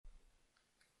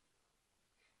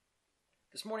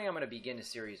This morning I'm going to begin a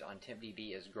series on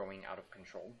TempDB is growing out of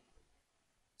control.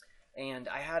 And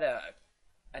I had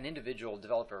an individual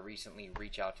developer recently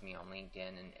reach out to me on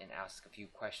LinkedIn and ask a few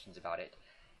questions about it.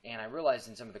 And I realized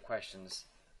in some of the questions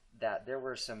that there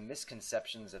were some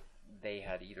misconceptions that they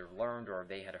had either learned or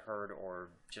they had heard or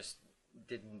just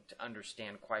didn't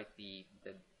understand quite the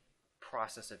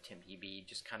process of TempDB,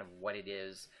 just kind of what it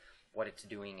is, what it's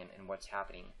doing, and what's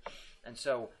happening. And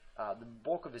so the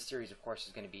bulk of the series, of course,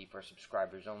 is going to be for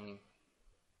subscribers only.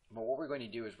 But what we're going to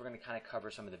do is we're going to kind of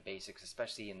cover some of the basics,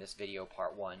 especially in this video,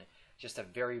 part one, just a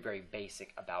very, very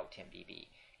basic about TempDB.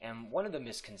 And one of the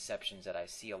misconceptions that I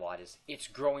see a lot is it's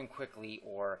growing quickly,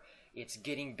 or it's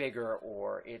getting bigger,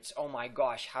 or it's, oh my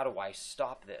gosh, how do I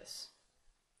stop this?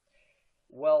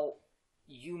 Well,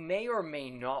 you may or may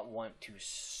not want to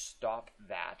stop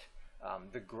that,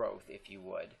 the growth, if you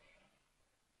would.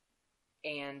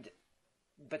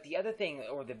 But the other thing,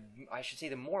 or I should say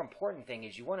the more important thing,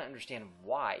 is you want to understand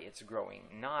why it's growing,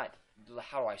 not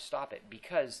how do I stop it,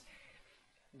 because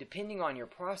depending on your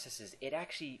processes, it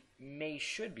actually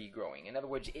should be growing. In other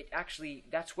words,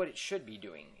 that's what it should be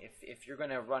doing. If you're going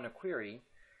to run a query,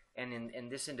 and in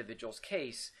this individual's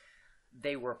case,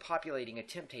 they were populating a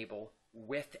temp table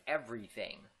with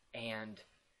everything, and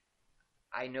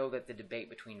I know that the debate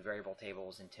between variable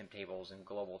tables and temp tables and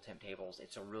global temp tables,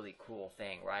 it's a really cool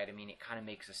thing, right? I mean, it kind of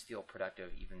makes us feel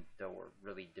productive even though we're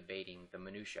really debating the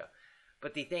minutia.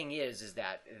 But the thing is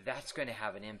that that's going to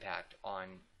have an impact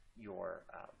on your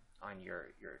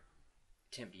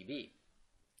TempDB.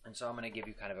 And so I'm going to give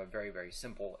you kind of a very, very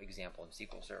simple example in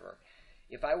SQL Server.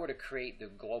 If I were to create the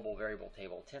global variable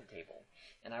table, temp table,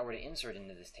 and I were to insert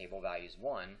into this table values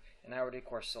 1, and I were to, of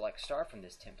course, select star from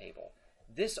this temp table,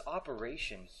 this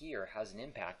operation here has an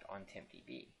impact on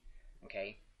TempDB.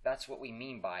 Okay, that's what we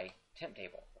mean by temp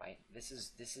table, right? This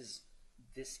is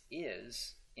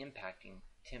impacting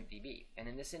TempDB. And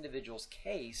in this individual's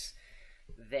case,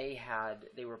 they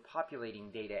were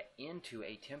populating data into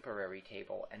a temporary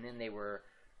table, and then they were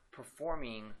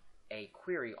performing a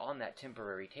query on that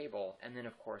temporary table, and then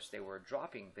of course they were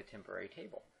dropping the temporary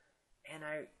table. And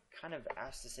I kind of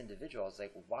asked this individual, I was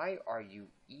like, why are you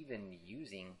even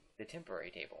using the temporary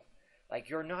table? Like,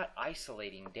 you're not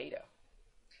isolating data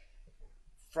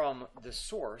from the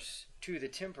source to the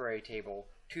temporary table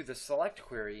to the select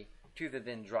query to the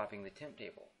then dropping the temp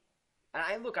table. And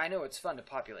I know it's fun to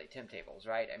populate temp tables,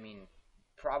 right? I mean,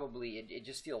 probably it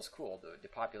just feels cool to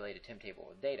populate a temp table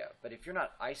with data. But if you're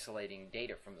not isolating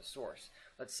data from the source,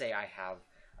 let's say I have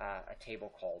a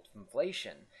table called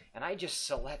inflation, and I just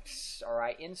select, or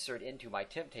I insert into my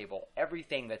temp table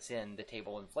everything that's in the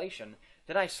table inflation,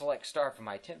 then I select star from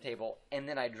my temp table, and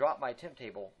then I drop my temp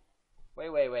table.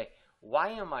 Wait, why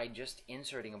am I just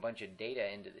inserting a bunch of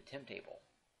data into the temp table,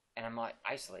 and I'm not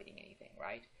isolating anything,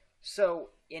 right? So,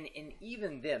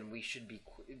 even then, we should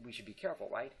be careful,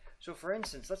 right? So, for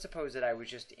instance, let's suppose that I was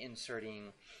just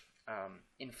inserting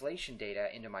inflation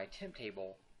data into my temp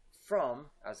table from,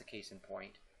 as a case in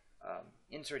point,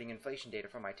 inserting inflation data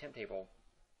from my temp table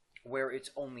where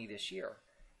it's only this year.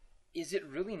 Is it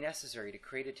really necessary to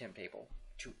create a temp table,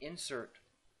 to insert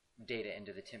data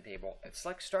into the temp table, and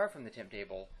select star from the temp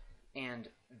table, and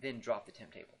then drop the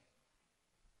temp table?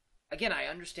 Again, I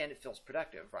understand it feels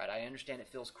productive, right? I understand it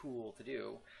feels cool to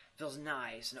do. It feels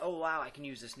nice, and oh wow, I can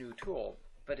use this new tool.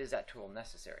 But is that tool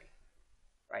necessary,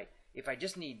 right? If I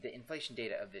just need the inflation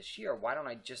data of this year, why don't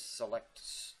I just select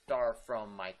star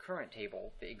from my current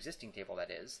table, the existing table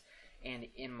that is, and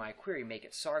in my query make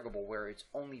it sargable where it's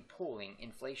only pulling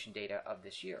inflation data of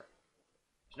this year?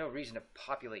 There's no reason to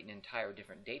populate an entire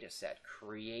different data set,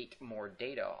 create more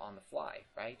data on the fly,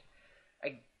 right?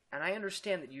 And I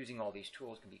understand that using all these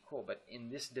tools can be cool, but in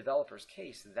this developer's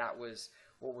case, that was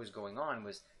what was going on,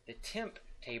 was the temp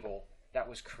table that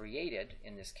was created,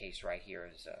 in this case right here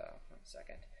is, 1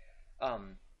 second,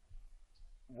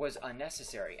 was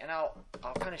unnecessary. And I'll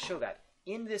kind of show that.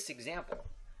 In this example,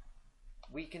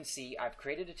 we can see I've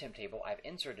created a temp table, I've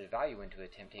inserted a value into a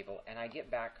temp table, and I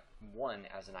get back 1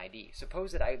 as an ID.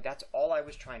 Suppose that that's all I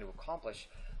was trying to accomplish.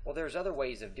 Well, there's other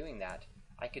ways of doing that.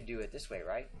 I could do it this way,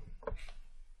 right?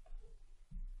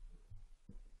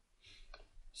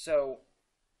 So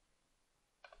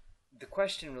the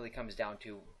question really comes down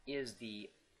to, is the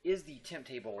temp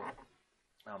table,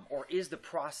 or is the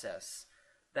process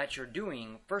that you're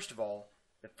doing, first of all,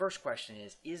 the first question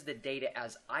is the data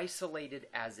as isolated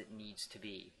as it needs to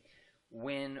be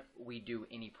when we do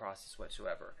any process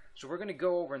whatsoever? So we're going to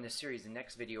go over in this series, the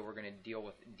next video, we're going to deal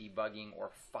with debugging or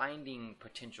finding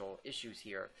potential issues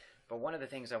here. But one of the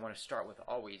things I want to start with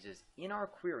always is, in our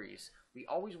queries, we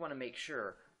always want to make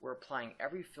sure we're applying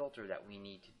every filter that we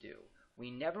need to do.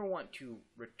 we never want to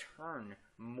return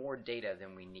more data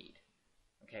than we need.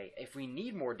 Okay, if we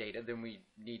need more data, then we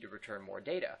need to return more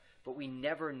data, but we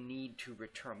never want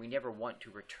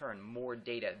to return more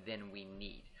data than we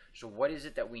need. So what is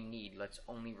it that we need? Let's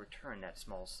only return that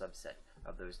small subset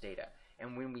of those data.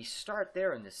 And when we start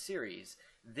there in the series,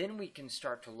 then we can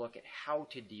start to look at how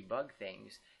to debug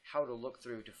things, how to look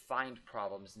through to find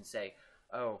problems and say,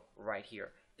 oh, right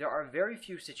here. There are very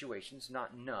few situations,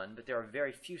 not none, but there are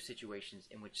very few situations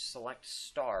in which select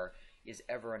star is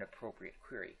ever an appropriate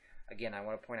query. Again, I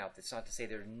want to point out that's not to say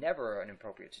there's never an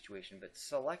appropriate situation, but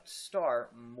select star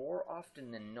more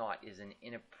often than not is an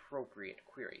inappropriate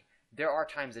query. There are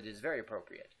times it is very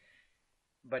appropriate,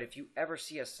 but if you ever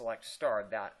see a select star,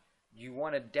 that you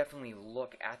want to definitely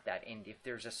look at that. And if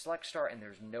there's a select star and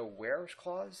there's no where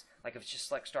clause, like if it's just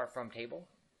select star from table,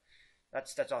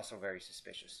 that's also very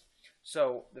suspicious.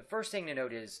 So the first thing to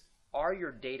note is, are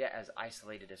your data as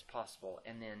isolated as possible?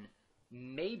 And then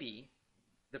maybe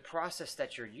the process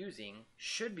that you're using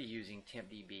should be using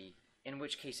TempDB, in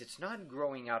which case it's not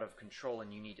growing out of control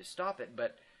and you need to stop it,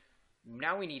 but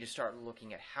now we need to start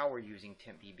looking at how we're using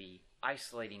TempDB,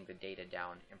 isolating the data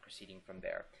down, and proceeding from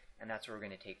there. And that's what we're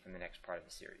going to take from the next part of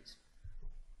the series.